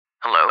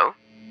Hello?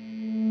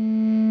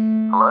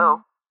 Hello?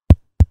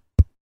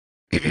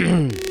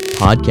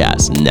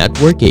 Podcast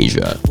Network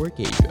Asia.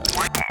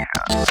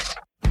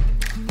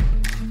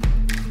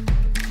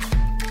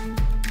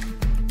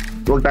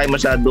 Huwag tayo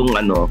masyadong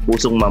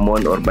pusong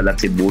mamon or balat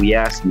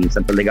sibuyas.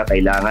 Minsan talaga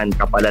kailangan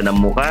kapalan ng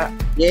muka,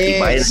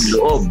 ibayan ng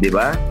loob, di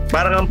ba?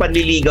 Parang ang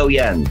panliligaw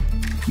yan.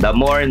 The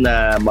more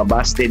na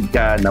mabasted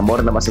ka, the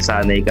more na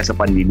masasanay ka sa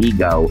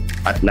panliligaw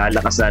at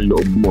lalakas na ang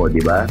loob mo,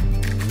 di ba?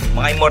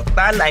 Mga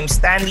Immortal, I'm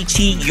Stanley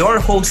Chi, your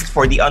host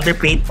for the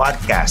Underpaid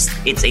Podcast.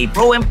 It's a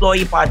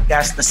pro-employee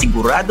podcast na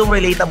siguradong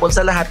relatable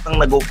sa lahat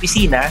ng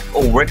nag-opisina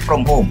o work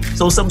from home.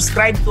 So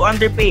subscribe to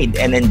Underpaid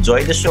and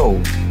enjoy the show.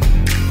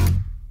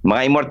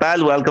 Mga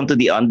Immortal, welcome to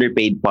the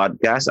Underpaid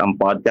Podcast, ang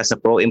podcast sa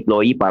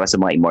pro-employee para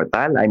sa mga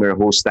Immortal. I'm your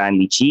host,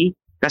 Stanley Chi.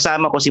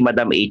 Kasama ko si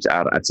Madam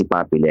HR at si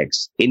Papi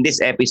Lex. In this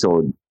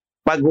episode,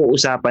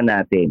 pag-uusapan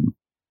natin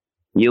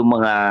yung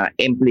mga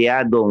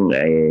empleyadong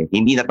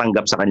hindi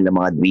natanggap sa kanilang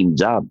mga dream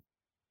job.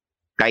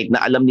 Kahit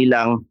na alam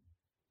nilang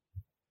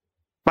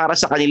para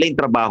sa kanila yung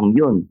trabahong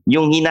yun.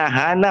 Yung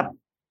hinahanap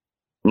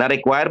na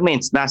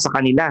requirements nasa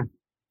kanila.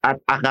 At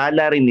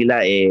akala rin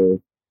nila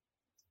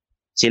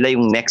sila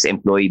yung next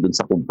employee dun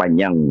sa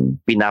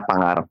kumpanyang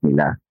pinapangarap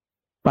nila.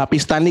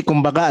 Papi Stanley,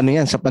 kumbaga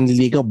sa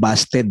panliligaw,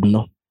 busted,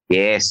 no?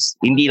 Yes,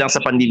 hindi lang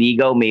sa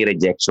panliligaw may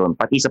rejection,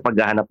 pati sa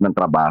paghahanap ng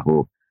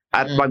trabaho.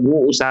 At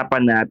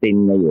pag-uusapan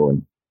natin ngayon,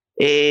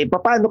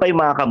 paano kayo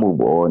makaka-move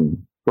on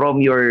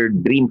from your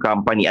dream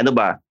company? Ano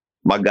ba?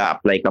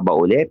 Mag-a-apply ka ba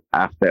ulit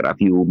after a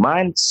few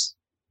months?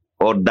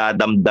 Or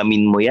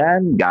dadamdamin mo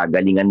yan?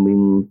 Gagalingan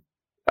mo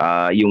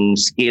yung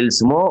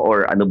skills mo?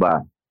 Or ano ba?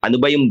 Ano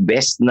ba yung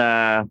best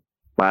na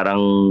parang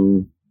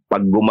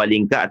pag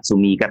gumaling ka at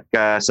sumikat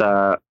ka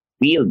sa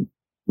field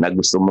na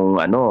gusto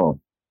mong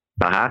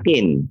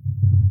tahakin?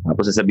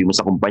 Tapos sasabihin mo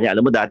sa kumpanya,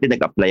 alam mo dati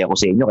nag-apply ako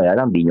sa inyo kaya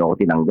lang hindi nyo ako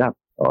tinanggap.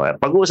 O,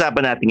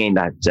 pag-uusapan natin ngayon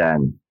lahat dyan.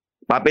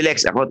 Papi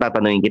Lex, ako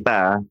tatanungin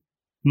kita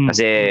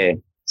kasi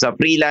sa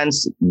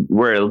freelance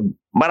world,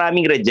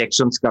 maraming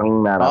rejections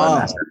kang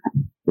nararanasan.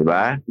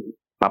 Diba?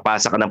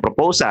 Papasa ka ng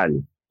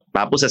proposal.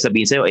 Tapos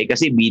sasabihin sa'yo,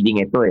 kasi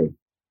bidding ito .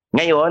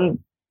 Ngayon,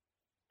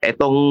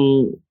 etong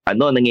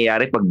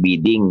nangyayari pag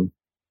bidding.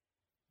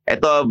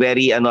 Ito,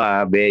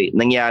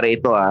 nangyayari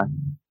ito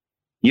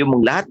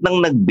yung lahat ng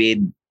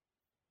nag-bid,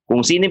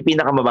 kung sino yung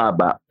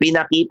pinakamababa,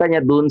 pinakita niya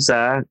dun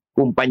sa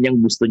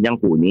kumpanyang gusto niyang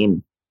kunin.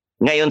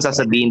 Ngayon,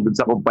 sasabihin dun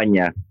sa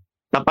kumpanya,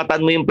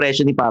 tapatan mo yung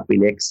presyo ni Papi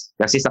Lex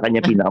kasi sa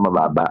kanya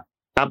pinakamababa.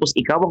 Tapos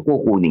ikaw ang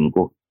kukunin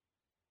ko.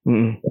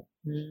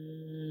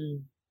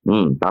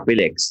 Papi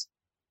Lex.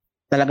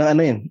 Talagang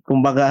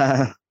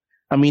kumbaga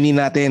aminin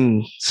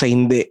natin sa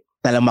hindi,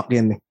 talamak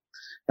yan .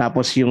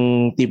 Tapos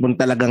yung tipong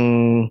talagang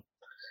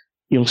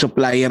yung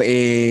supplier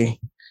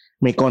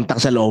may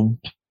contact sa loob.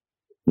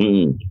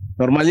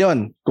 Normal yon.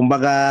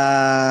 Kumbaga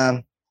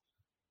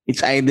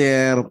it's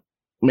either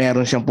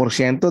meron siyang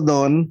porsyento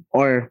doon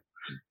or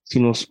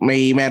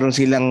meron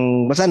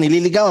silang basta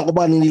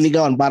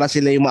nililigawan para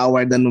sila yung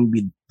ma-awardan ng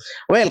bid.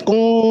 Well,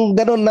 kung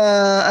gano'n na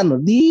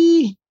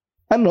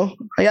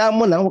hayaan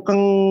mo lang,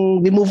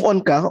 move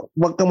on ka,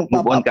 huwag kang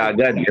Move on ka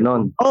agad,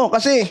 gano'n.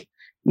 Kasi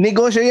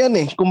negosyo yan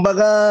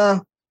kumbaga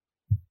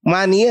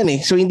money yan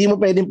so hindi mo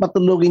pwedeng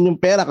patulugin yung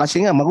pera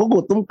kasi nga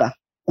magugutom ka.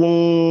 Kung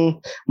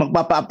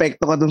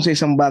magpapa-apekto ka dun sa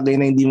isang bagay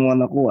na hindi mo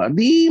nakuha,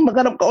 di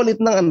maghanap ka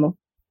ulit ng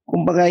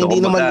kumbaga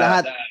hindi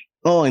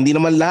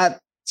naman lahat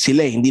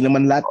sila hindi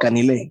naman lahat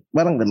kanila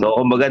parang ganun. So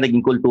kumbaga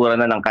naging kultura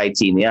na ng kahit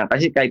sino yan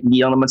kasi kahit hindi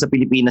lang naman sa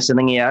Pilipinas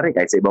na nangyayari,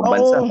 kahit sa ibang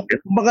bansa.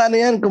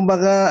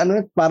 Kumbaga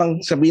parang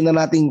sabihin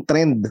na nating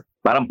trend.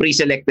 Parang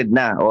pre-selected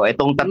na.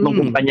 Etong tatlong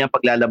kumpanya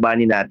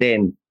paglalabanin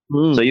natin.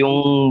 So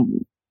yung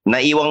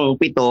naiwang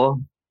 7,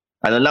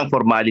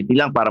 formality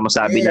lang para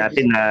masabi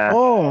natin na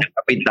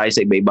nakapit tayo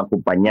sa iba-ibang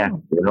kumpanya.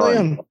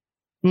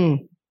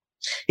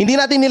 Hindi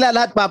natin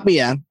nilalahat,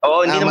 Papi,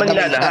 hindi naman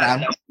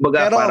nilalahat.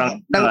 Pero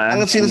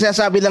ang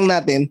sinasabi lang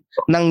natin,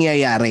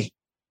 nangyayari.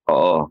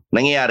 Oo,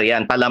 nangyayari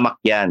yan. Talamak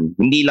yan.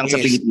 Hindi lang sa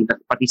Pilipinas,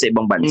 pati sa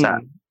ibang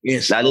bansa.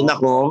 Yes. Lalo na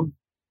kung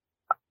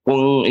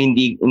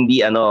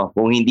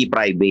hindi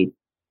private.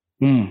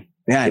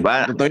 Yan.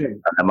 Diba?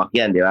 Talamak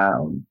yan, di ba?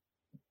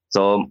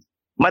 So,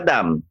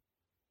 Madam,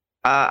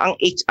 ang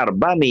HR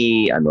ba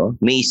may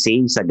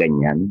say sa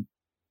ganyan?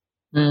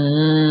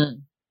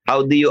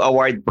 How do you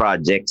award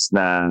projects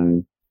na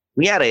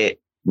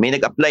nangyari, may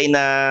nag-apply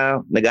na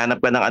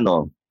naghahanap ka ng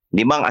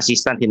 5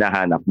 assistant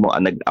hinahanap mo,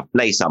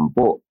 nag-apply 10.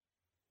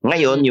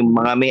 Ngayon, yung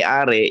mga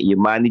may-ari,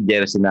 yung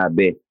manager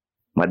sinabi,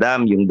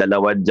 Madam, yung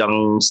 2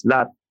 dyang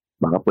slot,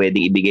 baka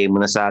pwedeng ibigay mo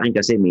na sa akin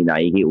kasi may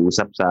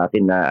nakikiusap sa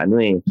akin na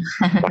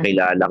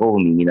pakilala ko,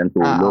 humingi ng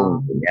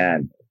tulong.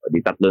 Ganyan. Di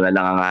 3 na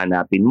lang ang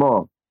hahanapin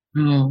mo.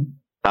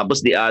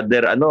 Tapos the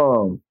other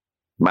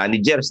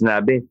manager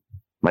sinabi,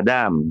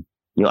 Madam,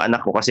 yung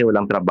anak ko kasi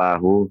walang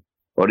trabaho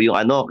or yung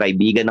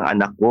kaibigan ng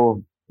anak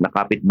ko na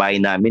kapitbahay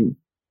namin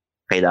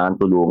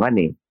kailangan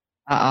tulungan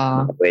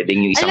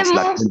Pwedeng yung isang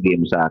slot ng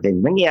game sa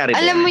akin. Nangyayari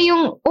Alam mo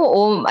yung,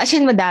 oo, as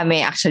in madami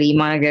actually,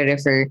 mga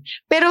nagre-refer.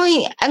 Pero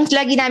ang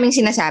lagi naming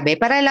sinasabi,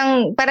 para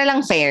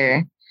lang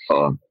fair.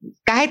 Oo.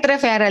 Kahit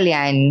referral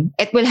yan,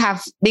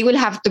 they will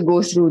have to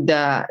go through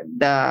the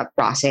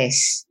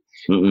process.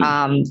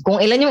 Kung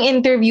ilan yung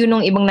interview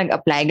nung ibang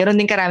nag-apply, ganoon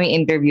din karaming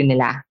interview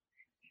nila.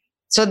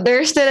 So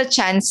there's still a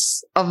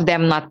chance of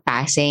them not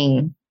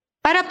passing.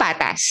 Para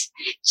patas.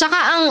 Tsaka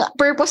ang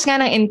purpose nga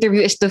ng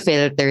interview is to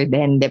filter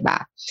din, di ba?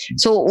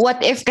 So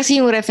what if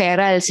kasi yung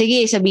referral,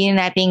 sige, sabihin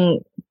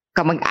natin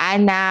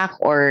kamag-anak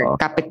or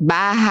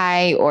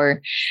kapitbahay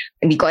or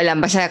hindi ko alam,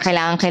 basta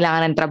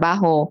kailangan ng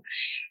trabaho.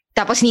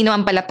 Tapos hindi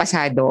naman pala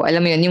pasado.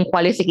 Alam mo yun, yung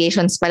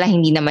qualifications pala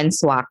hindi naman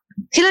swak.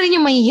 Sila rin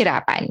yung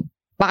mahihirapan.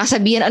 Baka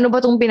sabihin, ano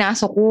ba itong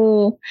pinasok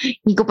ko?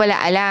 Hindi ko pala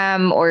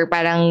alam or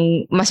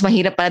parang mas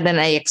mahirap pala than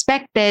I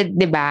expected,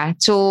 di ba?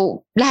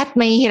 So, lahat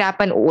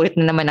mahihirapan, uulit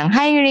na naman ang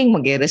hiring,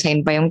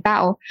 mag-resign pa yung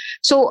tao.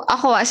 So,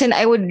 ako, as in,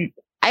 I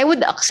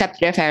would accept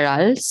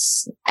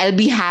referrals. I'll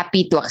be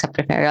happy to accept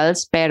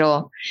referrals,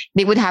 pero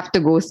they would have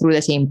to go through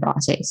the same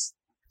process.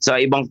 Sa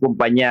ibang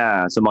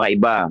kumpanya, sa mga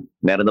iba,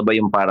 meron na ba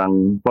yung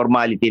parang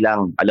formality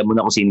lang? Alam mo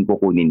na kung sino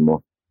kukunin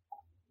mo?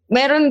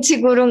 Meron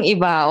sigurong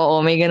iba,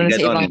 oo, may ganun sa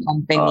ibang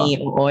company.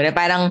 Oo, na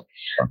parang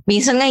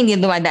minsan nga hindi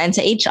dumadaan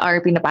sa HR,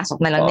 pinapasok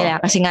na lang nila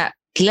kasi nga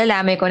kilala,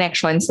 may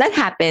connections. That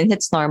happens,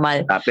 it's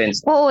normal.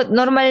 Happens. Oo,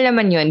 normal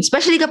naman yun.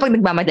 Especially kapag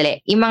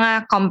nagmamadali. Yung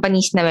mga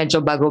companies na medyo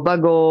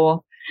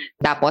bago-bago,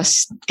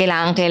 tapos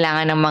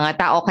kailangan ng mga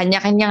tao,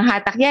 kanya-kanyang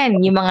hatak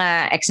yan. Yung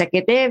mga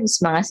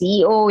executives, mga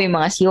CEO, yung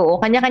mga COO,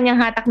 kanya-kanyang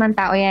hatak ng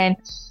tao yan.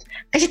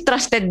 Kasi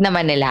trusted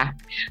naman nila.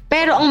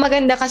 Pero ang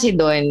maganda kasi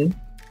doon,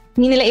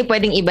 hindi nila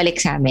pwedeng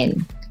ibalik sa amin.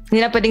 Hindi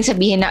nila pwedeng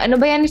sabihin na, ano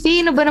ba yan,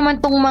 Fee? Ano ba naman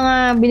tong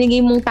mga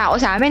binigay mong tao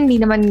sa amin? Hindi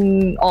naman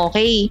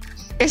okay.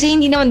 Kasi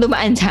hindi naman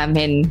dumaan sa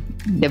amin.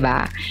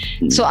 Diba?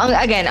 So,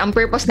 ang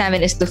purpose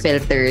namin is to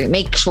filter.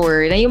 Make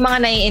sure na yung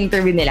mga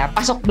nai-interview nila,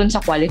 pasok dun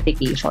sa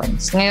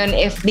qualifications. Ngayon,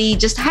 if they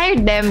just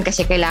hired them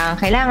kasi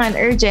kailangan,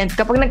 urgent,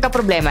 kapag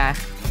nagka-problema,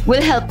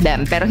 we'll help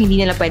them. Pero hindi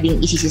nila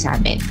pwedeng isisi sa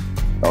amin.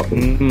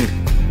 Okay.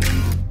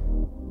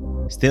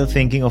 Still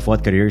thinking of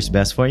what career is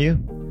best for you?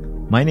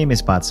 My name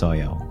is Pat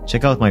Soyo.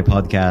 Check out my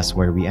podcast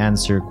where we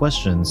answer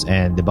questions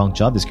and debunk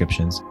job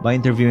descriptions by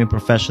interviewing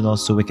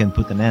professionals so we can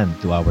put an end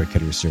to our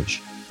career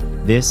search.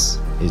 This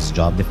is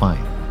Job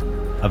Defined.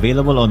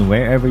 Available on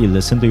wherever you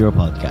listen to your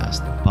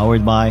podcast.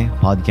 Powered by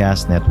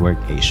Podcast Network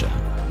Asia.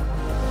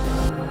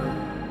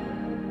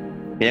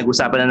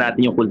 Pinag-usapan na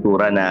natin yung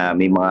kultura na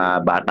may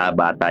mga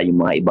bata-bata,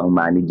 yung mga ibang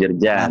manager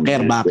dyan.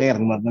 Backer.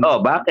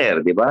 Backer,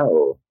 di ba?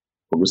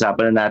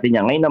 Pag-usapan na natin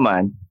yan. Ngayon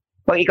naman,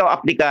 pag ikaw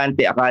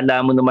aplikante,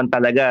 akala mo naman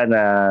talaga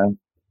na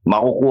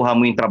makukuha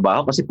mo yung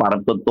trabaho kasi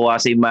parang tuwa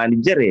sa yung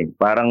manager eh.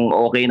 Parang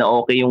okay na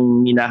okay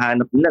yung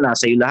hinahanap nila,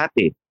 nasa iyo lahat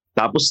eh.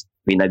 Tapos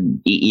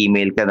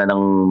pinag-i-email ka na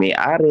ng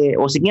may-ari.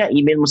 O sige nga,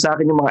 email mo sa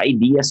akin yung mga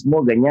ideas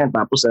mo, ganyan.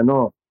 Tapos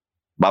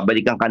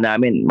babalikan ka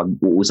namin,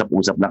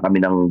 mag-uusap-usap na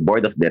kami ng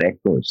board of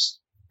directors.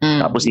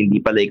 Tapos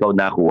hindi pala ikaw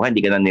nakuha,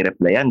 hindi ka na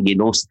nireplyan,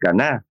 ginost ka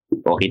na.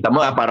 O kita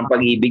mo parang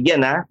pag-ibig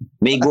yan ha.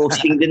 May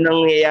ghosting din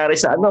nangyayari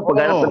sa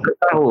paghanap ng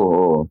trabaho.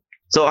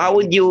 So how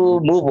would you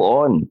move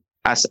on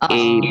as a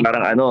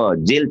parang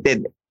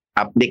jilted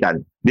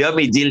applicant? Di ba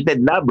may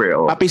jilted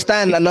lover?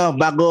 Papistan,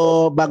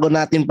 bago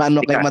natin paano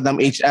kay Madam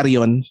HR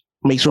yon,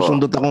 may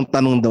susundot akong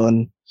tanong doon.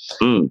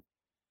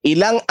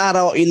 Ilang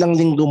araw, ilang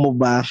linggo mo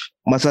ba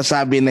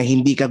masasabi na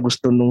hindi ka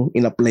gusto nung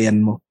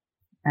in-applyan mo?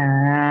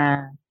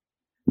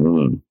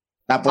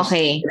 Tapos,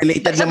 okay.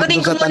 Related naman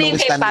doon sa tanong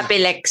kay Papi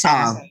Lex.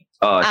 Sige.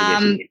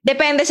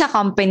 Depende sa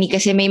company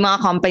kasi may mga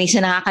companies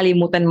na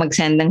nakakalimutan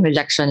mag-send ng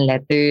rejection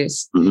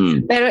letters.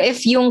 Pero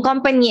if yung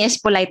company is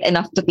polite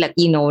enough to let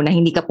you know na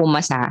hindi ka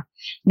pumasa,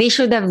 they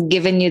should have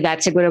given you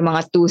that siguro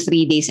mga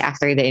 2-3 days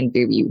after the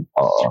interview.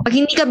 Pag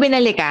hindi ka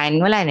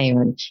binalikan, wala na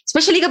yun.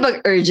 Especially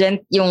kapag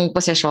urgent yung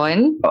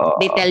posisyon,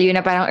 they tell you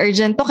na parang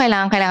urgent to,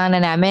 kailangan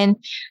na namin.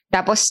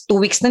 Tapos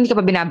 2 weeks na hindi ka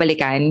pa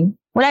binabalikan,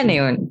 wala na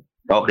yun.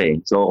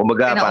 Okay. So,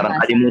 kumbaga, parang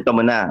kalimutan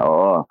mo na.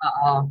 Oo.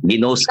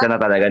 Ginost ka na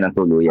talaga ng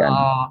tuluyan.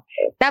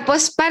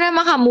 Tapos, para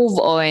maka-move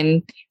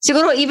on,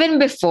 siguro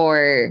even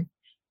before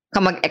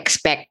ka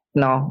mag-expect,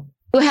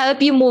 to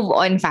help you move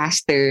on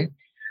faster,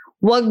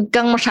 wag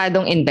kang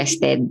masyadong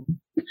invested.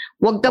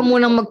 Wag ka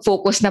munang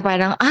mag-focus na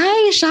parang,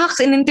 ay, shucks,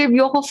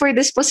 in-interview ako for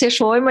this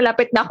position.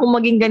 Malapit na akong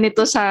maging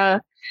ganito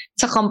sa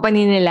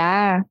company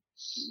nila.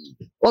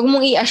 Wag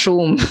mong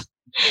i-assume.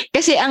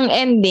 Kasi ang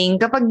ending,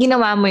 kapag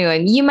ginawa mo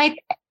yun, you might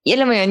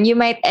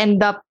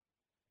end up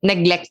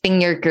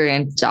neglecting your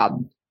current job.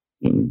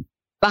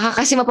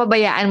 Baka kasi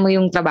mapabayaan mo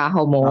yung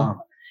trabaho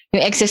mo, yung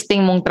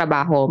existing mong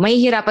trabaho,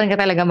 mahihirapan ka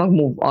talaga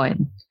mag-move on.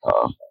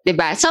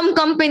 Diba? Some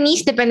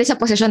companies, depende sa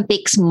position,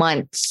 takes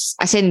months,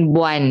 as in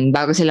buwan,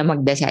 bago sila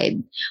mag-decide.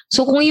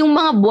 So kung yung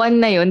mga buwan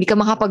na yun, hindi ka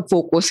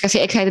makapag-focus kasi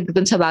excited ka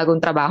dun sa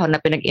bagong trabaho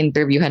na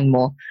pinag-interviewhan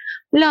mo,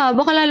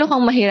 baka lalo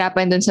kang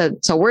mahirapan dun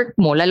sa work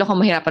mo, lalo kang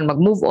mahirapan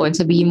mag-move on,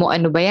 sabihin mo,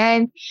 ano ba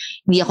yan?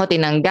 Hindi ako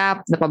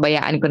tinanggap,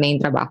 napabayaan ko na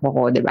yung trabaho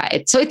ko, diba?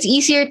 So it's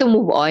easier to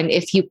move on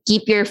if you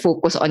keep your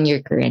focus on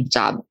your current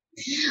job.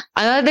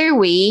 Another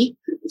way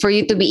for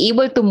you to be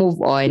able to move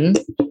on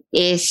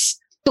is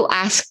to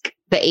ask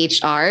the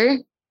HR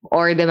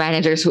or the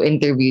managers who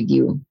interviewed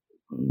you.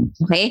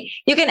 Okay?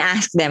 You can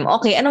ask them,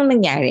 okay, anong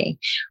nangyari?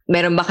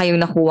 Meron ba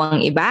kayong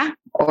nakuwang iba?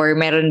 Or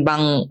meron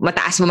bang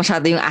mataas ba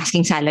masyado yung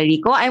asking salary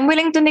ko? I'm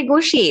willing to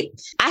negotiate.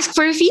 Ask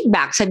for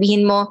feedback.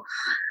 Sabihin mo,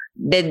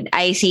 did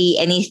I say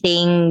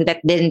anything that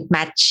didn't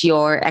match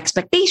your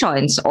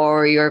expectations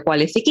or your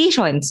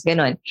qualifications?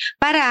 Ganon.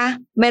 Para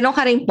meron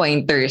ka ring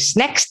pointers.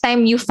 Next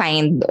time you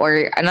find,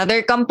 or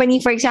another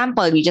company, for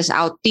example, reaches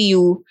out to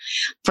you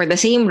for the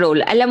same role,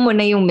 alam mo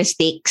na yung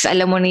mistakes,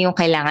 alam mo na yung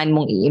kailangan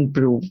mong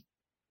i-improve.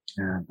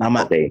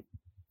 Tama. Okay.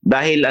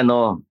 Dahil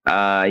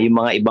yung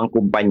mga ibang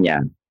kumpanya,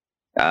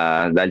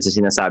 dahil sa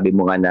sinasabi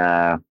mo nga na,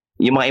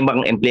 yung mga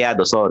ibang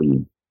empleyado,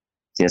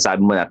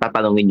 sinasabi mo na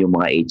tatanungin yung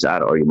mga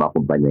HR or yung mga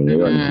kumpanya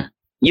ngayon.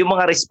 Yung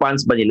mga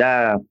response ba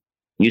nila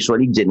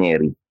usually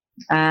generic?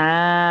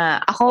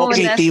 Ako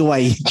okay,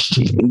 TY.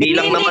 Hindi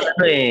lang naman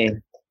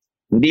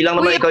Hindi lang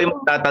naman ikaw yung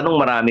magtatanong,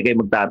 marami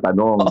kayong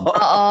magtatanong.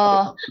 Oo.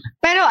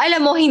 Pero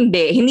alam mo,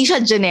 hindi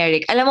siya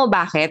generic. Alam mo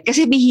bakit?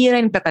 Kasi bihira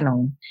yung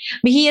tatanong.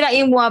 Bihira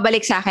yung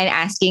bumabalik sa akin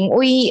asking,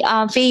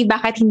 Faye,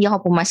 bakit hindi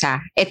ako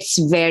pumasa? It's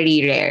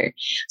very rare.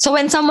 So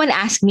when someone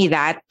asks me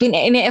that,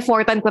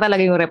 ine-effortan ko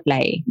talaga yung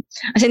reply.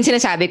 As in,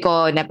 sinasabi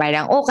ko na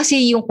parang,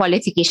 kasi yung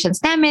qualifications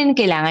namin,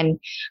 kailangan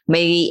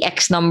may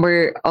X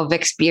number of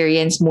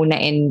experience muna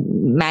in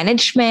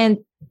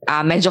management,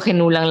 medyo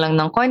kinulang lang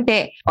ng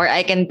konti, or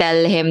I can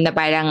tell him na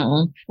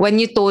parang when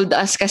you told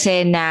us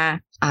kasi na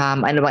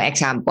ano bang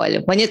example,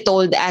 when you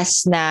told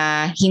us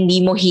na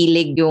hindi mo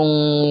hilig yung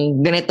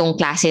ganitong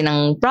klase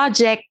ng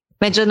project,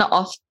 medyo na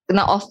off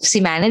si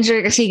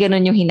manager kasi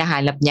ganun yung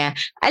hinahanap niya.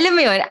 Alam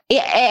mo yun,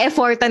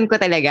 e-effortan ko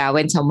talaga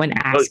when someone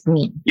asks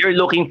me. You're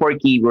looking for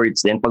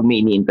keywords then pag may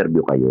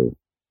ini-interview kayo.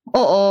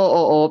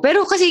 Oo.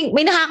 Pero kasi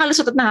may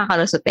nakakalusot at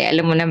nakakalusot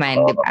alam mo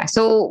naman, di ba?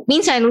 So,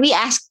 minsan we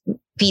ask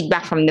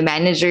feedback from the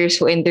managers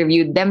who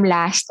interviewed them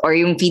last, or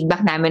yung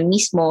feedback namin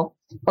mismo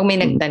pag may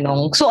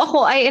nagtanong. So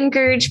ako, I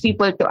encourage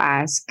people to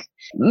ask.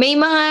 May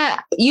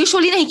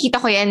usually nakikita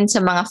ko yan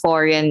sa mga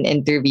foreign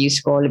interviews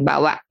ko.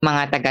 Halimbawa,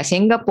 mga taga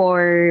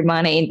Singapore,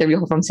 mga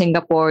na-interview ko from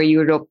Singapore,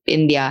 Europe,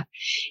 India.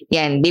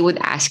 Yan, they would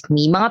ask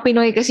me. Mga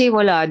Pinoy kasi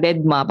wala,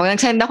 deadma. Pag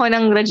nag-send ako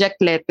ng reject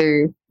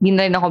letter, hindi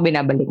na rin ako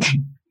binabalikan.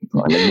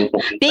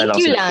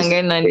 Thank you lang,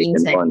 ganun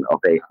minsan.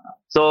 Okay.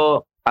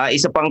 So,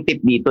 isa pang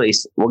tip dito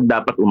is wag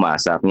dapat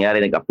umasa.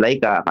 Kunyari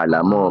nag-apply ka, akala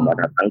mo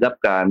matatanggap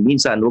ka.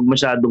 Minsan, wag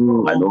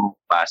masyadong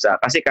umasa.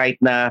 Kasi kahit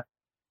na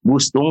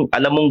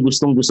alam mong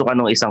gustong-gusto ka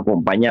ng isang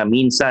kumpanya,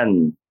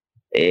 minsan,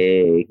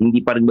 hindi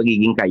pa rin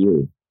magiging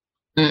kayo.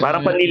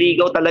 Parang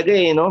panliligaw talaga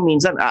no?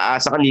 Minsan,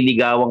 aasa ka,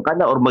 liligawan ka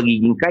na or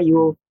magiging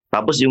kayo.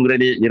 Tapos yung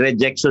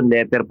rejection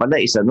letter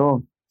pala is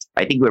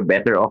I think we're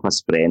better off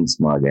as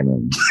friends, mga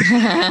ganun.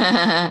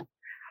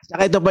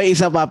 Saka ito pa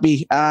isa,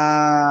 Papi.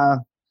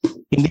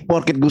 Hindi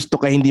porket gusto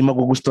ka, hindi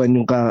magugustuhan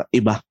yung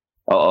iba.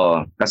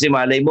 Oo. Kasi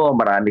malay mo,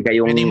 marami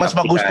kayong... Hindi mas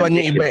magustuhan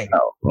yung iba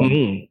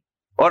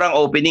Or ang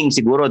opening,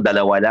 siguro 2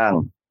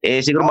 lang.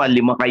 Siguro 5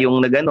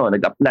 kayong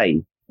nag-apply.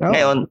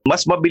 Ngayon,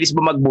 mas mabilis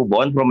ba mag-move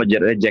on from a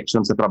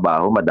rejection sa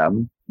trabaho,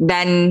 madam?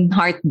 Than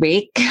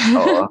heartbreak?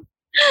 Oo.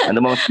 Ano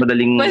mas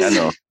madaling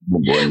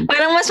move on?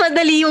 Parang mas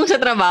madali yung sa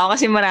trabaho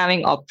kasi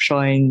maraming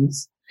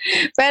options.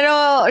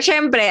 Pero,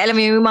 syempre, alam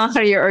mo yung mga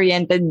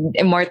career-oriented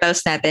immortals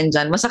natin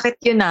dyan, masakit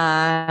yun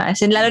As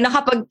in, lalo na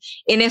kapag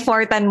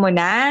in-effortan mo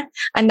na,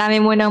 ang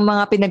dami mo ng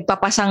mga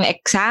pinagpapasang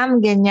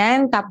exam,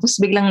 ganyan, tapos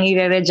biglang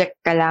i-reject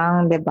ka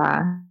lang,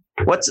 diba?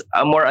 What's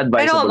a more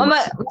advisable? Pero,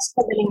 mas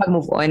madaling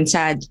mag-move on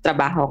sa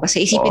trabaho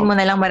kasi isipin mo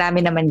na lang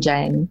marami naman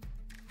dyan.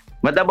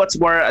 Madam,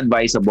 what's more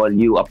advisable?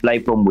 You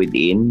apply from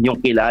within, yung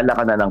kilala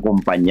ka na ng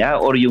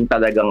kumpanya, or yung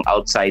talagang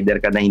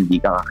outsider ka na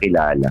hindi ka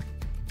kakilala?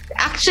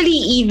 Actually,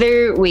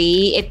 either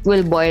way, it will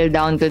boil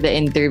down to the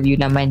interview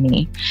naman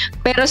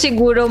Pero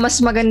siguro,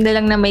 mas maganda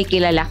lang na may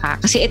kilala ka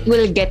kasi it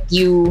will get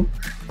you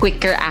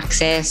quicker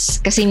access.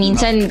 Kasi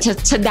minsan,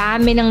 sa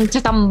dami sa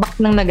tambak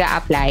ng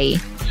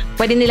nag-a-apply,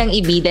 pwede nilang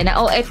ibida na,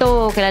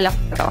 eto, kilala ko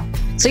to.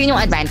 So, yun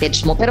yung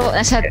advantage mo. Pero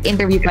nasa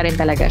interview pa rin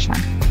talaga siya.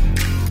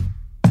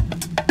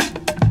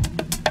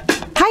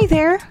 Hi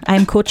there,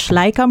 I'm Coach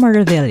Laika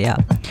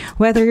Maravilla.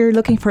 Whether you're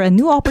looking for a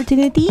new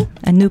opportunity,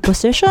 a new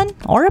position,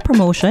 or a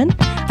promotion,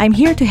 I'm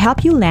here to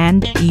help you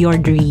land your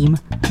dream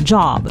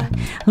job.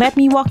 Let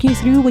me walk you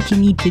through what you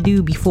need to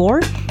do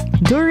before,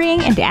 during,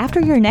 and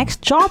after your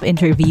next job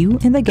interview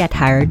in the Get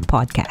Hired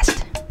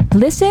podcast.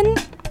 Listen,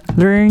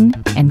 learn,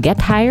 and get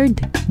hired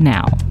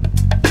now.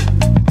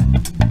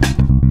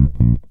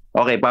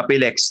 Okay, Papi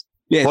Lex.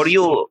 Yes. For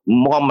you,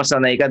 mukhang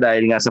masanay ka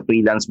dahil nga sa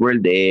freelance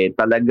world,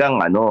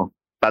 talagang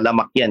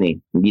talamak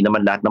yan Hindi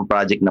naman lahat ng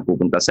project na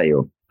pupunta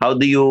sa'yo. How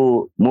do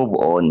you move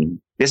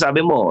on? Kasi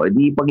sabi mo,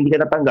 pag hindi ka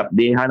natanggap,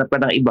 di hanap ka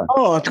ng iba.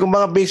 Oo,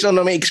 kumbaga based on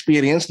may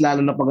experience,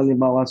 lalo na pag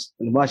halimbawa,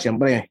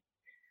 siyempre,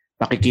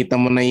 makikita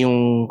mo na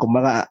yung,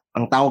 kumbaga,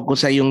 ang tawag ko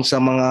sa yung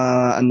sa mga,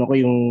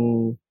 yung,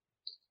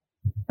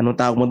 anong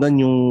tawag mo doon,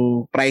 yung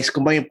price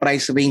ko ba, yung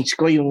price range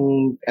ko,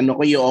 yung,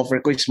 yung offer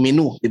ko is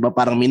menu, di ba,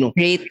 parang menu.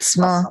 Rates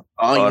mo.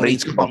 Oo, yung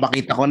rates ko,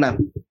 papakita ko na.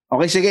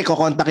 Okay, sige,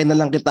 kukontakin na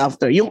lang kita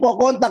after. Yung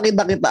kukontakin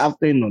na kita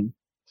after nun,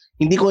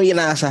 hindi ko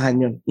inaasahan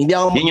yun. Hindi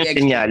ako yun yung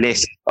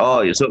senyales.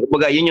 So,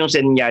 kumbaga, yun yung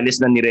senyales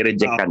na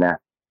nire-reject ka na.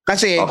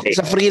 Kasi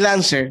sa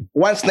freelancer,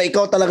 once na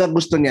ikaw talaga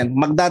gusto niyan,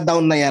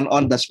 magda-down na yan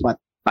on the spot.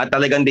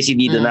 Talagang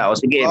desidido na.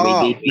 Sige,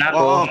 may date na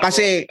ako.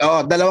 Kasi,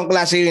 dalawang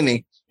klase yun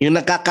eh. Yung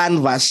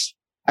nagka-canvas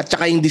at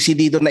saka yung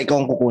desidido na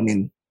ikaw ang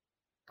kukunin.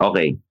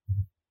 Okay.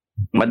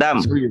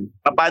 Madam,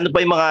 paano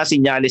pa yung mga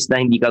senyales na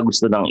hindi ka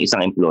gusto ng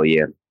isang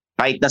employer?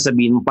 Kahit na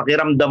sabihin mo,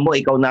 pakiramdam mo,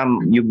 ikaw na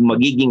yung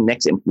magiging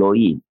next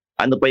employee.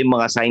 Ano pa yung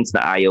mga signs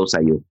na ayaw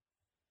sa'yo?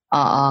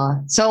 Oo.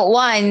 So,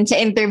 one,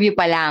 sa interview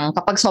pa lang,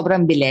 kapag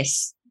sobrang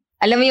bilis,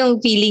 alam mo yung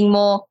feeling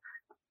mo,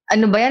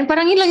 ano ba yan?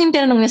 Parang yun lang yung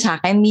tinanong niya sa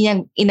akin. Hindi niya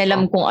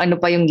inalam kung ano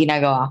pa yung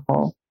ginagawa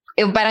ko.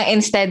 Yung parang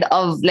instead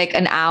of like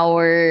an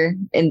hour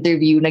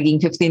interview, naging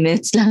 15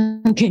 minutes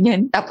lang,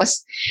 ganyan.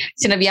 Tapos,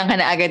 sinabihan ka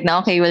na agad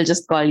na, okay, we'll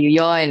just call you.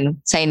 Yon,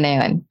 sign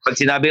na yon. Pag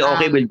sinabi,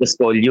 okay, we'll just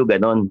call you,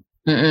 ganon.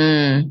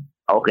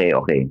 Okay.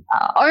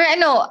 Or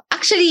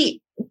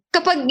actually,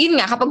 kapag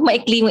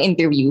maikli yung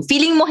interview,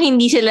 feeling mo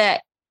hindi sila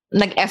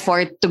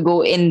nag-effort to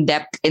go in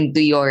depth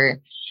into your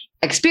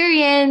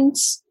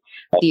experience,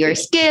 to your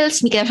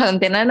skills, hindi ka na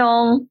masyadong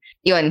tinanong,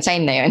 yun,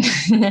 sign na yun.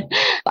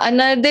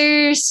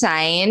 Another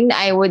sign,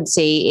 I would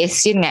say, is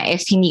yun nga,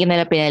 if hindi ka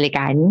nila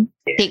pinalikan,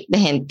 take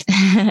the hint.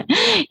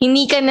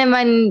 Hindi ka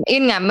naman,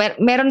 yun nga,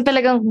 meron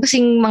talagang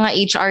kasing mga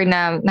HR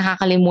na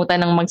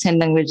nakakalimutan ng mag-send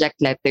ng reject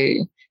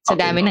letter sa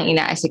dami ng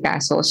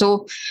inaasikaso.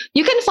 So,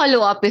 you can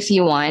follow up if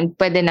you want.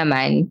 Pwede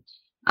naman.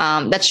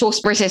 That shows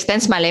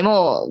persistence. Malay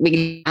mo,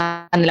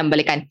 bigla nilang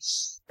balikan.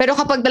 Pero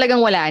kapag talagang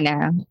wala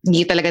na,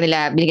 hindi talaga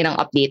nila binigyan ng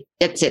update,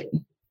 that's it.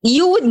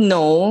 You would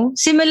know,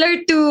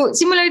 similar to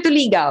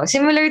Ligaw,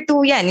 similar to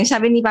yan, yung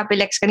sabi ni Papi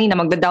Lex kanina,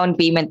 magda-down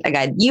payment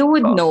agad. You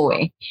would know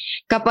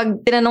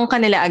kapag tinanong ka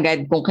nila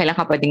agad kung kailan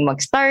ka pwedeng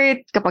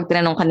mag-start, kapag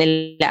tinanong ka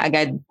nila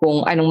agad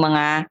kung anong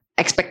mga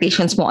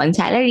expectations mo on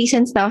salaries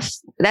and stuff,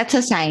 that's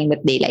a sign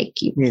that they like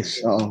you. Yes,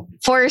 oo.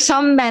 For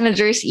some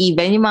managers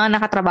even, yung mga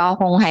nakatrabaho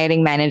kong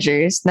hiring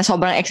managers na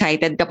sobrang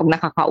excited kapag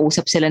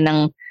nakakausap sila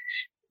ng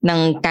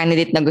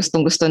candidate na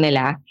gustong-gusto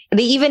nila.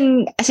 They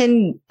even,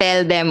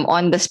 tell them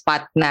on the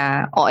spot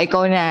na,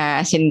 ikaw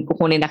na,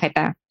 kukunin na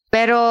kita.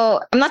 Pero,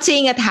 I'm not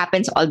saying it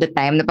happens all the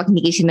time na pag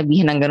hindi kayo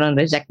sinabihan ng ganun,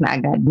 reject na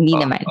agad. Hindi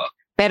naman.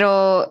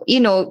 Pero,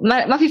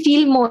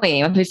 mafe-feel mo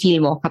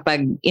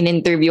kapag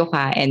in-interview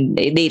ka and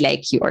they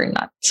like you or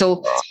not.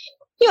 So,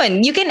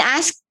 yun, you can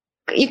ask,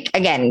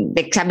 again,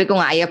 like sabi ko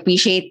nga, I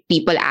appreciate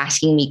people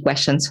asking me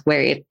questions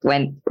where it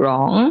went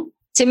wrong.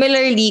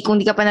 Similarly, kung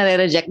di ka pa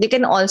nare-reject, you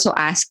can also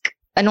ask,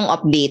 anong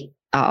update?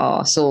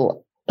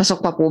 So, pasok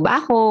pa po ba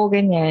ako?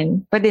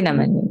 Ganyan. Pwede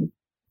naman yun.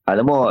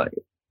 Alam mo,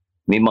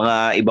 may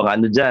mga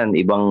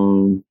ibang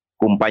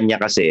kumpanya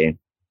kasi,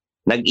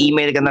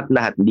 nag-email ka na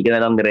lahat, hindi ka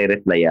na lang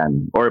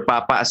nire-replyan or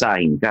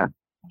papaasahin ka.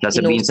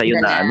 Sasabihin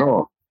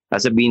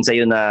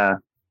sa'yo na,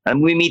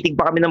 may meeting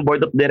pa kami ng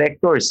board of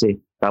directors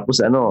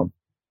Tapos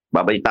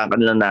babalitaan ka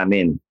na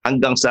namin.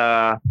 Hanggang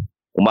sa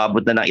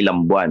umabot na ng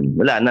ilang buwan.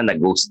 Wala na,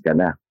 nag-ghost ka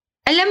na.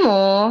 Alam mo,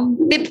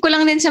 tip ko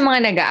lang din sa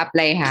mga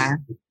nag-a-apply ha.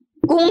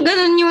 Kung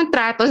ganun yung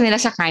trato nila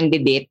sa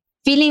candidate,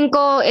 feeling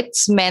ko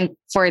it's meant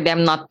for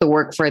them not to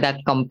work for that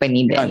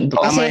company din.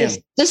 Kasi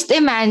just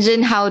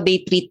imagine how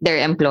they treat their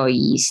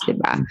employees, di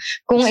ba?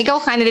 Kung ikaw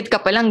candidate ka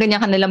pa lang,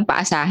 ganyan ka nalang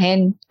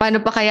paasahin. Paano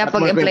pa kaya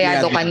pag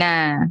empleyado ka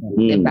na?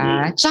 Di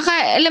ba?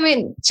 Tsaka, alam mo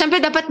yun, syempre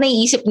dapat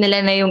naiisip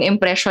nila na yung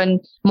impression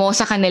mo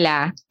sa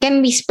kanila can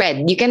be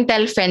spread. You can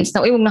tell friends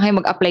na, huwag na kayo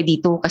mag-apply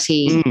dito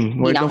kasi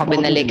hindi na ako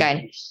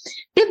binalikan.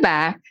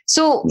 Diba?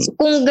 So,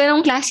 kung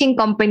ganong klaseng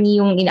company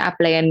yung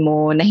ina-applyan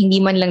mo na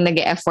hindi man lang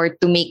nag-e-effort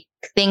to make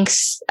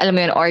things, alam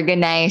mo yun,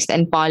 organized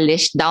and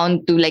polished down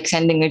to like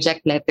sending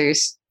reject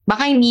letters,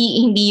 baka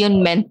hindi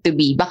yun meant to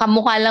be. Baka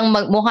mukha lang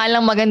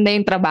maganda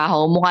yung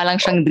trabaho, mukha lang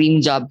siyang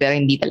dream job, pero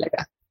hindi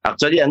talaga.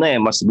 Actually,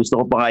 mas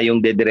gusto ko pa nga yung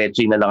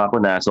dediretso na lang ako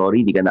na,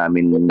 sorry, di ka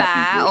namin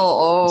napili.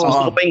 Oo. So,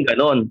 gusto ko pa yung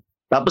ganon.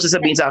 Tapos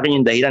sasabihin sa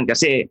akin yung dahilan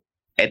kasi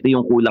eto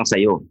yung kulang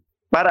sa'yo.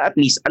 Para at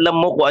least alam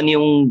mo kung ano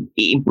yung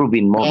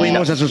i-improvein mo.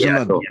 Mo sa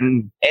susunod.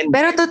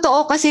 Pero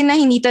totoo kasi na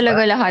hindi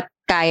talaga lahat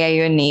kaya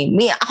yun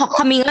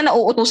kami nga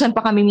nauutusan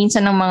pa kami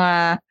minsan ng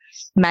mga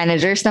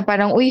managers na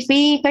parang, uy,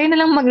 Faye, kayo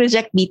na lang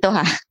mag-reject dito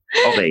ha.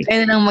 Okay.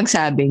 Kayo na lang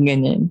magsabi,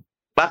 ganyan.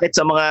 Bakit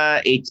sa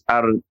mga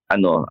HR,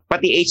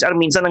 pati HR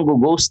minsan ang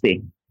ghost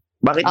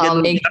Bakit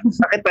ganun?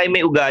 Bakit tayo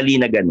may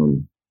ugali na ganun?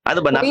 Ano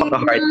ba,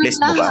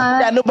 napaka-heartless mo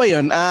ba? Ano ba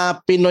yun?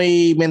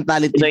 Pinoy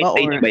mentality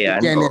Pinoy ba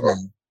yan?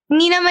 General?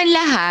 Hindi naman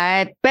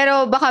lahat,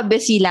 pero baka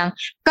busy lang.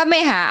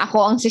 Kami ako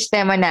ang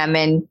sistema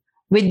namin,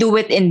 we do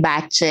it in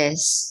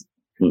batches.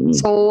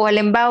 So,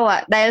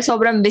 halimbawa, dahil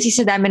sobrang busy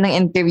sa dami ng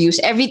interviews,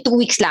 every 2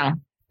 weeks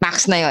lang,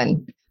 max na yon.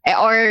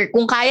 Or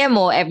kung kaya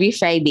mo, every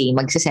Friday,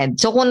 magsasend.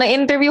 So, kung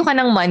na-interview ka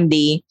ng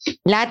Monday,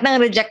 lahat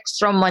ng rejects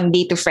from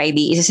Monday to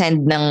Friday,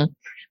 isasend ng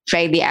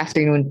Friday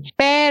afternoon.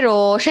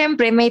 Pero,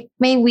 syempre,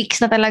 may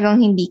weeks na talagang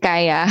hindi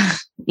kaya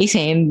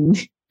isend.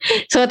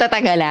 So,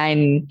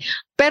 tatagalan.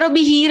 Pero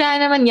bihira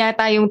naman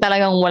yata yung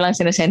talagang walang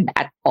sinasend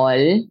at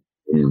all.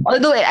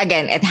 Although,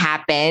 again, it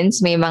happens.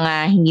 May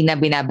mga hindi na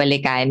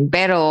binabalikan.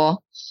 Pero,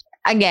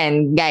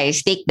 again, guys,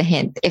 take the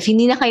hint. If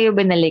hindi na kayo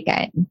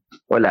binalikan,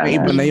 wala may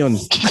iba na yun.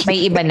 May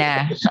iba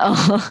na.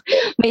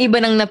 May iba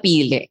nang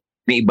napili.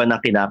 May iba na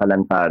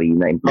kinakalantari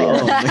na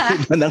empleyado.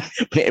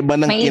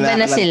 May iba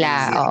na sila.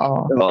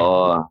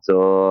 Oo. So,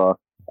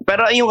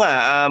 pero ayun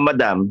nga,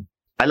 madam,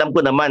 alam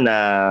ko naman na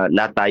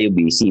lahat tayo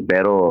busy,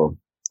 pero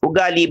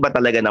ugali ba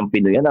talaga ng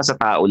Pinoy? Nasa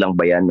tao lang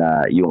ba yan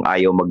na yung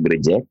ayaw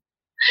mag-reject?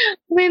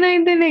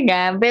 Pinoy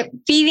talaga.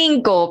 Feeling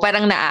ko,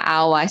 parang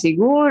naaawa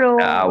siguro.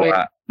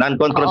 Naaawa.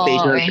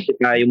 Non-confrontational kasi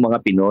tayong mga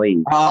Pinoy.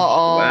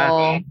 Oo. Diba?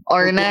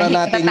 Or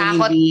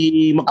natatakot.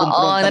 Hindi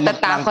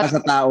natatakot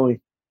sa tao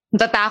eh.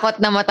 Natatakot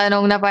na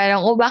matanong na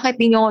parang, bakit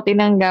di nyo ko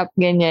tinanggap?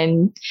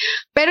 Ganyan.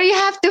 Pero you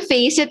have to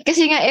face it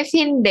kasi nga if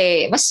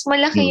hindi, mas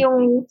malaki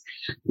yung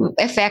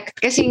effect.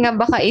 Kasi nga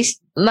baka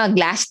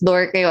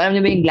mag-Glassdoor kayo.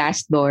 Alam niyo ba yung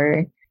Glassdoor?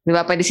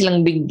 Diba? Pwede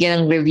silang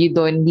bigyan ng review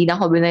doon. Hindi na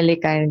ako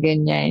binalikan.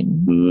 Ganyan.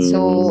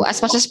 So,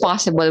 as much as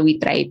possible, we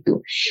try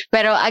to.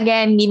 Pero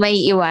again, hindi may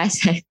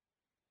iwasan.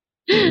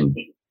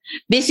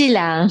 Busy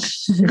lang.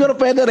 Siguro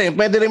pwede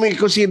rin may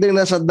consider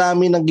na sa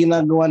dami ng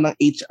ginagawa ng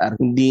HR,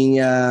 hindi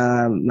niya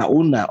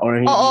nauna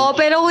or hindi. Oo,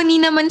 pero hindi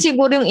naman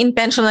siguro yung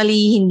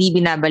intentionally hindi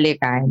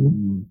binabalikan.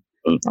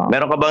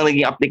 Meron ka bang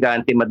naging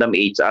aplikante, Madam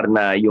HR,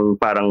 na yung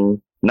parang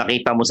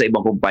nakita mo sa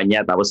ibang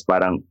kumpanya tapos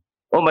parang,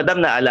 Madam,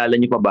 naalala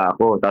niyo pa ba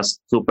ako?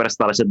 Tapos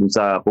superstar siya dun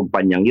sa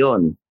kumpanyang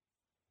yon.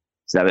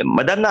 Sabi,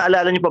 Madam,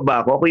 naalala niyo pa ba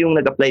ako? Ako yung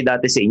nag-apply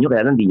dati sa inyo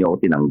kaya lang hindi niyo ako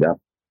tinanggap.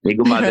 May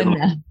gumagano.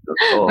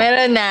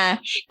 Meron na.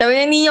 Sabi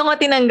na, hindi ko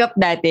tinanggap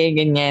dati,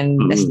 ganyan.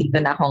 Tapos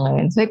dito na ako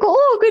ngayon. Sabi ko,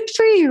 good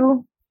for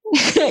you.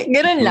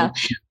 Ganun lang.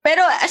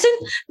 Pero as in,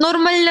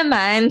 normal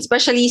naman,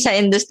 especially sa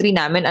industry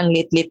namin, ang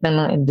lit-lit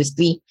ng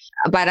industry.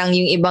 Parang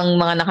yung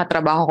ibang mga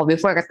nakatrabaho ko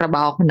before,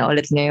 katrabaho ko na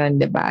ulit ngayon,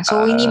 diba?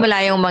 So, hindi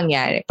malayong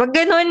mangyari. Pag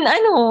ganun,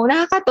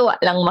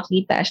 nakakatuwa lang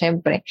makita,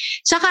 syempre.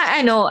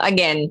 Saka,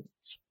 again,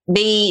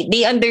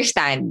 they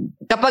understand.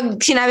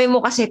 Kapag sinabi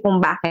mo kasi kung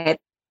bakit,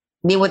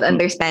 they would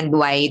understand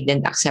why I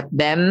didn't accept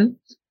them.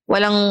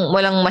 Walang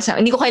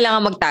masama. Hindi ko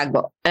kailangan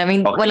magtago. I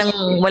mean, okay.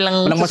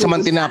 walang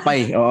masamang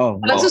tinapay.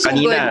 Oo.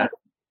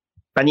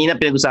 Kanina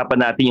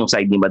pinag-usapan natin yung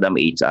side ni Madam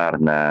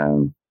HR na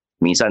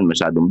minsan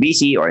masyadong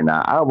busy or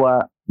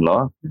naawa,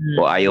 no?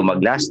 O ayaw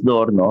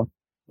mag-Glassdoor, no?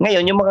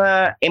 Ngayon, yung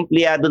mga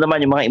empleyado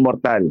naman, yung mga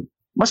immortal,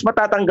 mas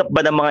matatanggap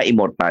ba ng mga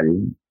immortal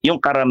yung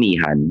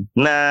karamihan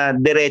na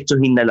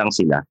diretsuhin na lang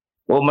sila?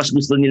 O mas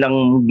gusto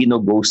nilang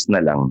gino-ghost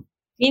na lang?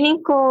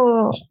 Feeling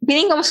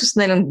ko masus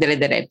na lang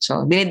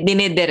dire-diretso.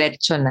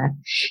 Dinidiretso na.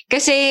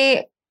 Kasi,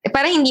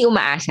 parang hindi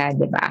umaasa,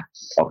 di ba?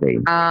 Okay.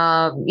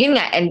 Yun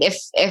nga, and if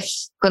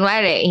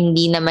kunwari,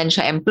 hindi naman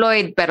siya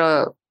employed,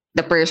 pero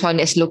the person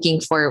is looking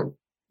for,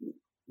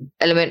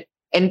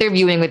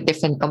 interviewing with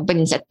different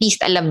companies, at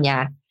least alam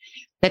niya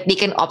that they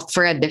can opt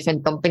for a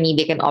different company,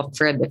 they can opt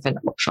for a different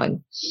option.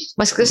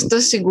 Mas gusto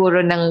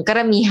siguro ng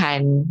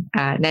karamihan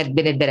na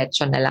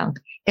dinidiretso na lang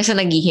kasi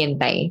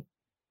naghihintay.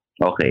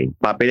 Okay.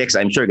 Papilex,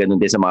 I'm sure ganun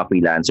din sa mga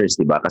freelancers,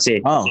 di ba?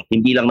 Kasi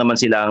hindi lang naman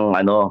silang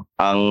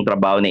ang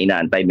trabaho na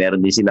inaantay. Meron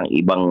din silang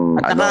ibang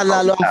at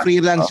lalo ang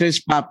freelancers,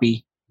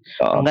 Papi,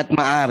 hanggat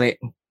maaari,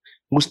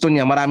 gusto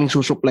niya, maraming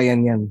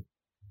susuplayan yan.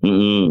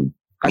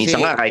 Kasi,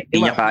 minsan nga, kahit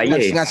hindi niya kaya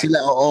nga sila,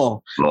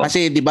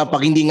 Kasi di ba,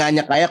 pag hindi nga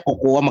niya kaya,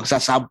 kukuha,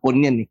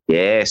 magsasabon yan.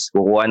 Yes,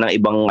 kukuha ng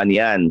ibang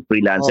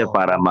freelancer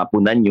para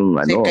mapunan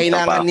yung kasi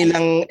kailangan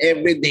nilang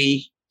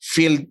everyday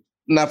feel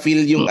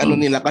yung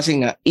nila kasi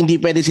nga hindi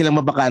pwede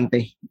silang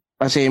mabakante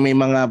kasi may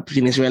mga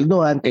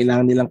sinisweldohan,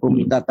 kailangan nilang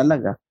kumita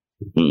talaga.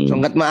 So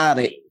hanggat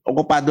maaari,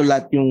 okupado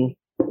lahat yung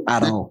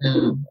araw.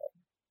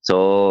 So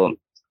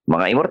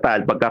mga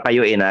immortal, pagka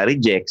kayo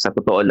na-reject, sa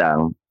totoo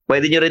lang,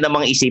 pwede nyo rin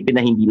namang isipin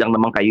na hindi lang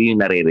naman kayo yung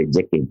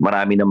nare-reject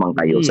Marami naman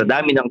kayo. Sa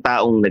dami ng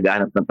taong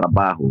naghahanap ng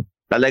trabaho,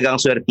 talagang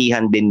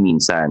swertihan din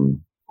minsan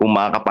kung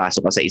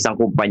makakapasok ka sa isang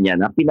kumpanya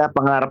na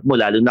pinapangarap mo,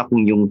 lalo na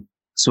kung yung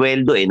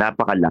sweldo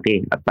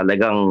napakalaki at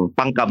talagang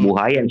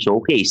pangkabuhayan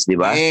showcase, di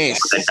ba?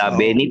 Yes. Maganda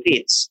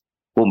benefits.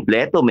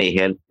 Kumpleto, may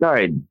health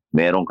card.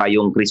 Meron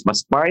kayong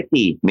Christmas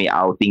party. May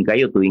outing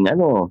kayo tuwing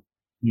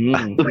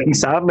tuwing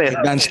summer.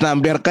 Dance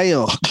number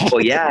kayo.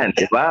 Yan,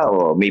 di ba?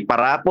 May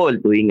parapol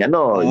tuwing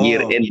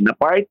year-end na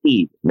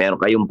party. Meron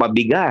kayong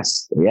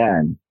pabigas.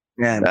 Yan.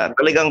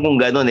 Talagang kung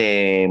ganun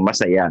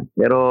masaya.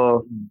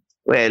 Pero,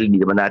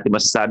 hindi naman natin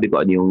masasabi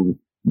kung ano yung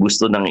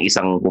gusto ng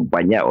isang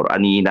kumpanya or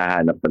ano yung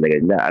hinahanap talaga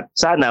nila. At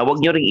sana wag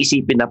nyo ring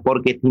isipin na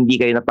porket hindi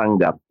kayo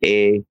natanggap,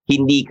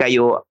 hindi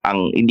kayo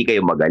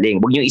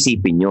magaling. Wag nyo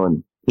isipin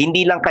yun.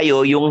 hindi lang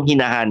kayo yung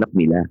hinahanap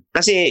nila.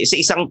 Kasi sa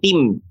isang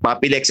team,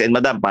 Papi Lex and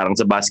Madam, parang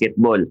sa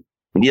basketball,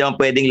 hindi naman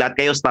pwedeng lahat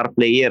kayo star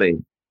player eh.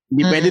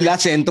 Hindi pwede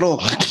lahat sentro.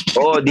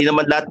 Oo, di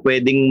naman lahat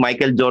pwedeng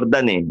Michael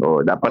Jordan eh.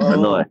 Dapat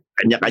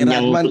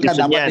kanya-kanyang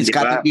posisyon yan,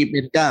 di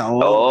ba?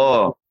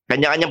 Oo,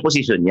 kanya-kanyang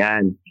posisyon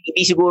yan.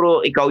 Hindi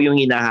siguro ikaw yung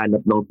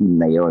hinahanap ng team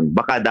na yon.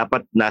 Baka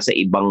dapat nasa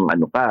ibang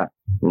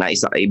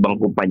ibang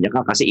kumpanya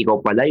ka kasi ikaw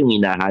pala yung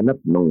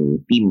hinahanap ng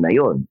team na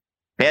yon.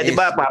 Kaya di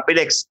ba, Papi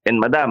Lex and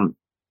Madam,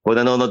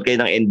 kung nanonood kayo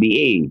ng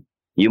NBA,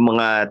 yung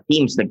mga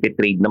teams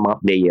nagtitrade ng mga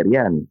player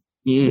yan.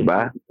 Di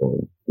ba?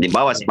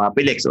 Halimbawa, si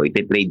Papi Lex,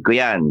 ititrade ko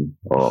yan.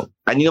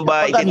 Kanino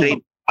ba ititrade,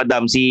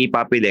 Madam, si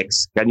Papi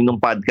Lex? Kaninong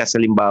podcast,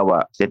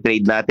 halimbawa?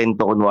 Ititrade natin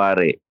to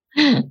kunwari.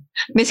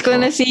 Miss ko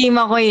na si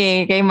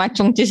Makoy kay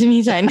Machong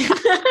Chismisan.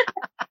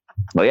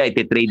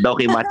 Ititrade daw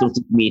kay Machong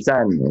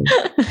Chismisan.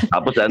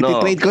 Tapos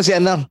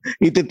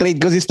ititrade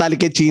ko si Stanley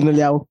kay Chino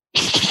Liao.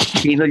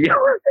 Chino Liao?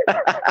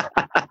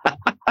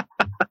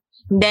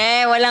 Hindi,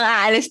 walang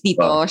aalis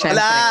dito.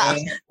 Wala.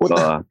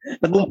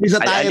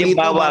 Nag-umpisa tayo dito.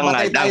 Halimbawa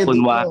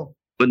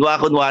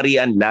nga,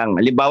 kunwarian lang.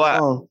 Halimbawa,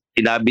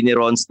 sinabi ni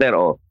Ronster,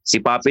 si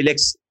Papi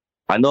Lex,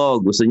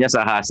 gusto niya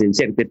sa Hassel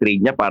Share,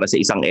 titrade niya para sa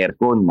isang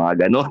aircon,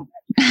 mga gano'n.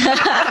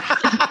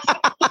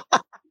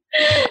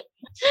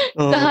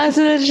 Sa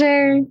Hassel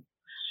Share.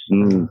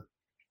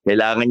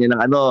 Kailangan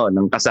niya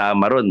ng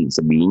kasama ron,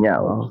 sabihin niya.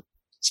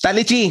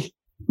 Stanley Chi.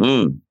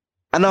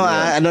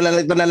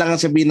 Ito na lang ang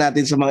sabihin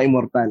natin sa mga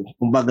immortal.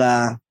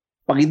 Kumbaga,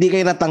 pag hindi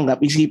kayo natanggap,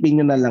 isipin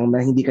nyo na lang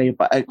na hindi kayo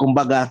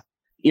kumbaga,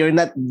 you're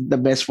not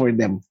the best for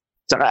them.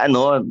 Tsaka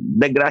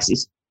the grass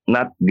is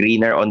not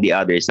greener on the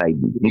other side.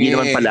 Hindi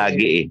naman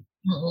palagi eh.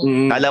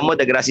 Alam mo,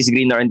 the grass is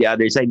greener on the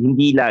other side.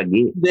 Hindi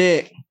lagi.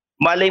 Hindi.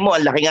 Malay mo,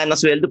 ang laki nga ng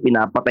sweldo,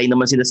 pinapatay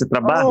naman sila sa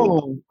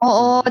trabaho.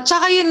 Oo.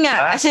 Tsaka yun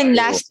nga, as in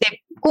last step,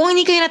 kung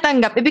hindi kayo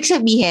natanggap, ibig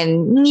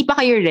sabihin, hindi pa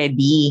kayo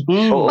ready.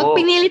 Pag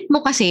pinilit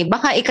mo kasi,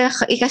 baka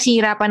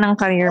ikasira pa ng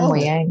career mo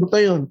yan. Ito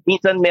yun.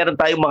 Minsan meron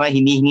tayong mga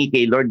hinihingi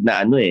kay Lord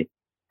na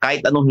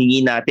kahit anong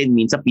hingi natin,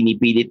 minsan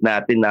pinipilit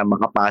natin na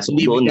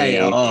makapasok doon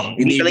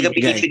Hindi talaga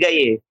pinibigay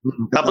eh.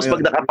 Tapos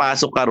pag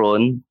nakapasok ka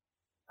ron,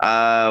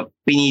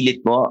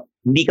 pinilit mo,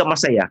 hindi ka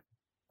masaya.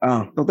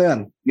 Totoo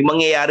yan. Yung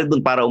mangyayari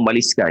doon para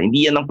umalis ka,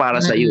 hindi yan ang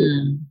para sa iyo.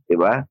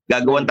 Diba?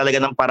 Gagawan talaga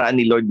ng paraan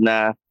ni Lord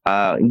na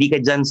hindi ka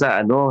dyan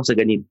sa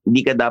ganito. Hindi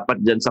ka dapat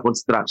dyan sa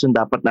construction,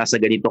 dapat nasa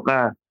ganito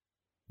ka.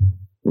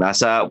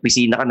 Nasa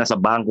opisina ka, nasa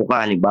bangko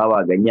ka,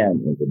 halimbawa, ganyan.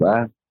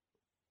 Diba?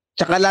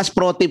 Tsaka last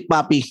pro tip,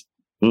 Papi.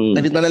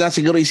 Ganito na lang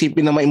siguro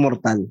isipin ng mga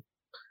immortal.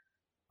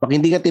 Pag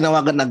hindi ka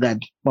tinawagan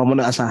agad, huwag mo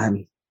na asahan.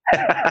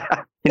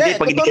 Hindi,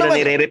 pag hindi ka na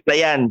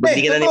nire-replyan. Pag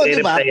hindi ka na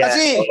nire-replyan.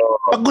 Kasi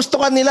pag gusto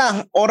ka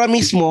nila, ora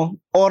mismo,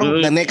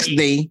 or the next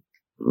day,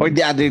 or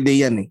the other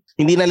day yan eh.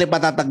 Hindi na nila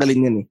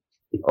patatagalin yan eh.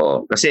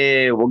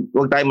 Kasi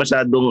wag tayo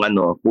masyadong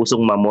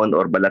pusong mamon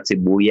or balat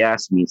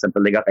sibuyas. Minsan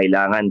talaga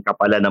kailangan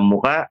kapalan ng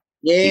muka,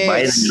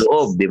 ibayan ng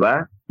loob, di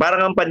ba? Parang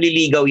ang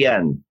panliligaw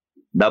yan.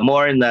 The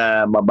more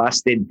na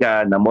mabasted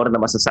ka, the more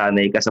na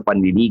masasanay ka sa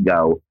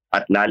panliligaw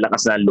at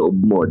lalakas na ang loob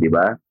mo, di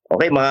ba?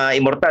 Okay, mga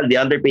Immortal, The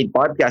Underpaid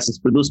Podcast is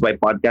produced by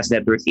Podcast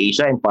Network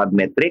Asia and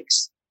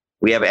Podmetrics.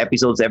 We have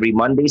episodes every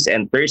Mondays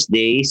and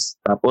Thursdays.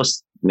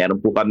 Tapos, meron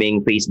po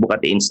kaming Facebook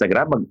at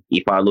Instagram.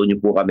 I-follow nyo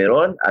po kami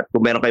ron. At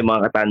kung meron kayong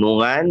mga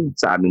katanungan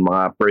sa aming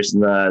mga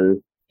personal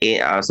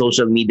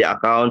social media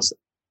accounts,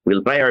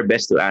 we'll try our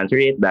best to answer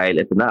it dahil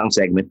ito na ang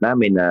segment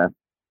namin na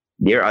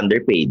Dear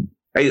Underpaid.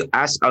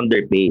 Ask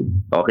Underpaid.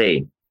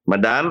 Okay.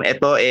 Madam,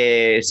 ito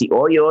si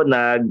Oyo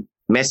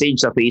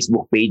nag-message sa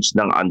Facebook page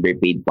ng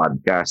Underpaid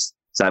Podcast.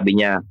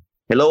 Sabi niya,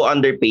 "Hello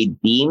Underpaid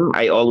team.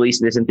 I always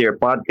listen to your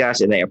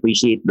podcast and I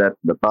appreciate that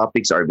the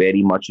topics are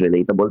very much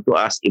relatable to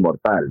us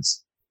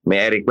immortals.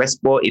 May I request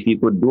po if you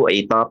could do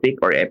a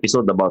topic or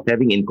episode about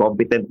having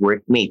incompetent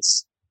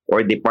workmates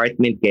or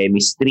department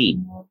chemistry.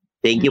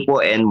 Thank you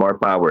po and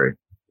more power."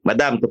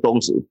 Madam,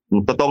 totoong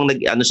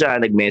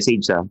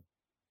nag-message siya.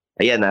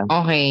 Ayan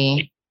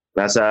Okay.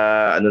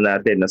 Nasa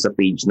nasa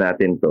page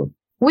natin to.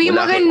 Uy,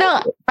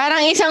 maganda.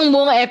 Parang isang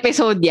buong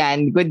episode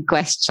yan. Good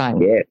question.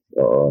 Yes,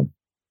 oo.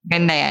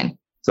 Ganda yan.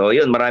 So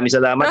yun, maraming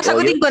salamat. Pero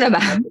sagutin ko na ba?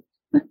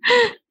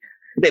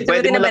 Hindi,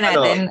 pwede mo na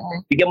natin.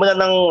 Bigyan mo na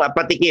ng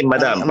patikim,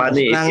 madam. Paano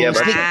if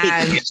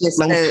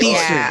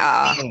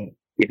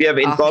you have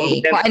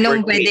incompetent kung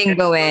anong pwedeng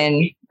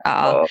gawin.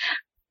 Oo.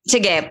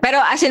 Sige, pero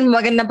as in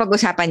magandang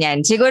pag-usapan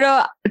yan.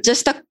 Siguro,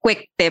 just a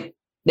quick tip.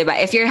 Diba?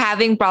 If you're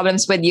having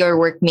problems with your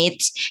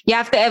workmates, you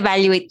have to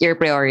evaluate your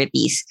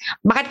priorities.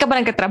 Bakit ka ba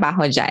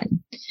nagkatrabaho dyan?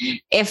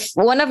 If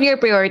one of your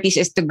priorities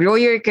is to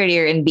grow your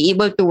career and be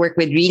able to work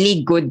with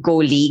really good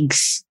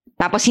colleagues,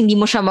 tapos hindi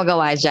mo siya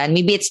magawa dyan,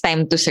 maybe it's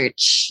time to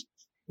search.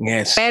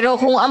 Yes. Pero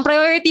kung ang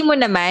priority mo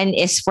naman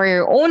is for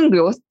your own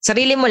growth,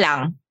 sarili mo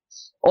lang,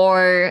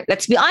 or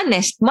let's be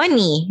honest,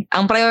 money,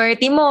 ang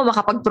priority mo,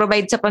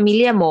 makapag-provide sa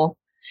pamilya mo,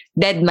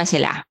 dead ma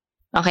sila.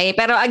 Okay?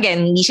 Pero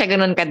again, hindi siya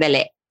ganun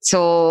kadali.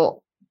 So,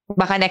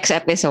 baka next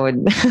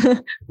episode.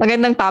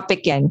 Magandang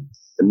topic yan.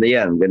 Ganda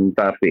yan. Gandang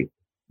topic.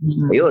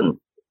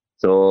 Ayun.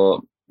 So,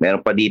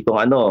 Meron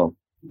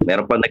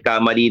pa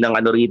nagkamali ng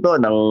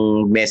rito, ng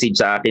message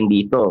sa akin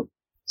dito.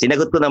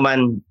 Sinagot ko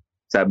naman,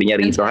 sabi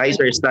niya rito, "Hi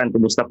Sir Stan,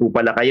 kumusta po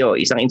pala kayo?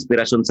 Isang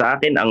inspirasyon sa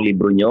akin ang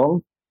libro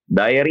niyong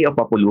Diary of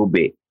a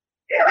Pulube."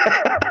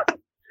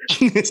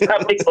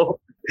 Sabi ko,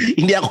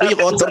 hindi ako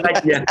yung author.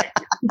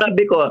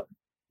 Sabi ko,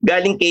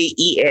 galing kay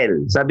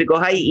EL. Sabi ko,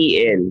 "Hi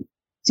EL,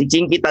 si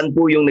Chinkitan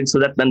po yung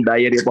nagsulat ng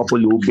Diary of a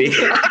Pulube."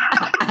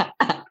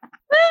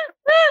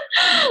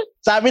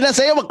 Sabi na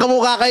sa'yo,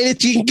 magkamukha kayo ni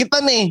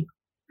Chinkitan eh.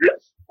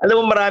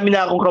 Alam mo, marami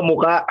na akong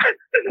kamukha.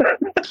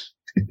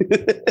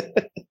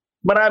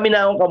 Marami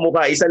na akong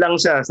kamukha. Isa lang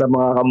siya sa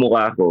mga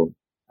kamukha ko.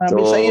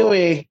 Sabi sa'yo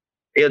eh.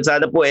 Ayun,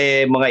 sana po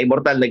mga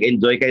Immortal,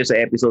 nag-enjoy kayo sa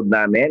episode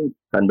namin.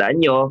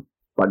 Tandaan nyo,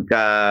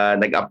 pagka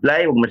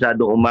nag-apply, huwag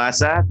masyadong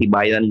umasa,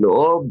 tibayan ang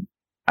loob,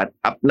 at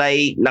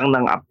apply lang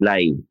ng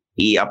apply.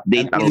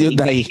 I-update ang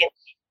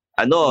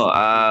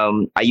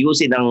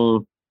ayusin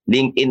ang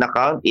LinkedIn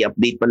account,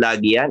 i-update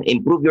palagi yan.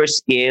 Improve your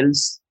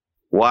skills,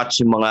 watch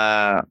yung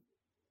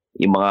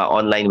mga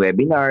online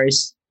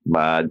webinars,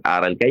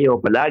 mag-aral kayo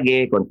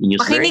palagi,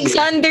 continuous learning. Makinig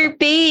sa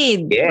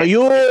Underpaid. Yes.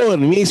 Ayun,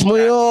 mismo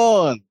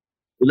yun.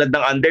 Tulad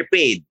ng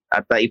Underpaid.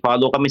 At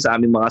i-follow kami sa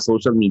aming mga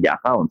social media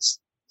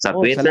accounts. Sa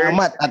Twitter,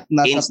 at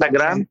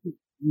Instagram,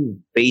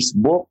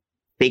 Facebook,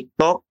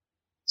 TikTok,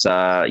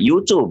 sa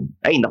YouTube.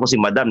 Ay, naku si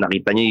Madam,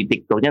 nakita niyo yung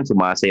TikTok niyan,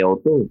 sumasayaw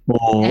to.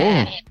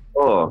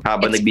 Oo.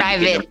 Habang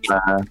nagbibigay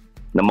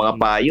ng mga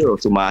payo,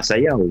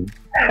 sumasayaw.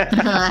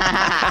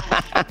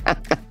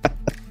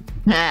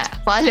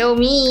 Follow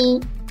me.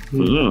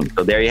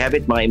 So there you have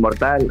it, mga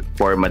Immortal.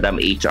 For Madam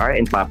HR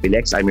and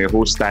Papilex, I'm your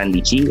host,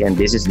 Stanley Chi, and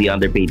this is the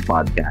Underpaid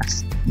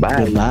Podcast.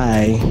 Bye.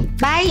 Bye.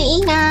 Bye,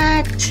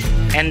 ingat.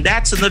 And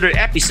that's another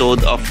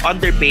episode of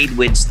Underpaid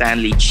with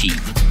Stanley Chi.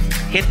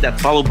 Hit that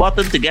follow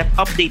button to get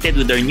updated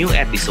with our new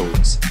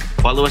episodes.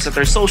 Follow us at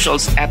our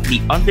socials at the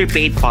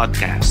Underpaid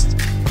Podcast.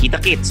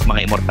 Kita-kits,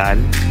 mga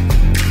Immortal.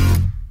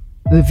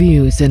 The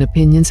views and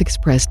opinions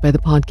expressed by the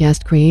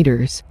podcast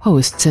creators,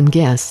 hosts, and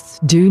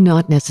guests do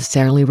not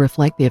necessarily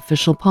reflect the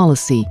official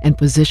policy and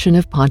position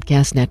of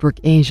Podcast Network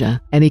Asia.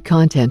 Any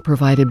content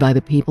provided by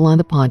the people on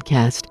the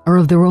podcast are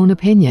of their own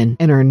opinion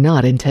and are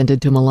not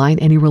intended to malign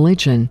any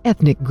religion,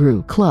 ethnic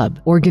group, club,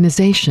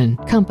 organization,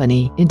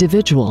 company,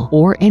 individual,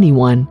 or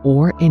anyone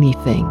or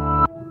anything.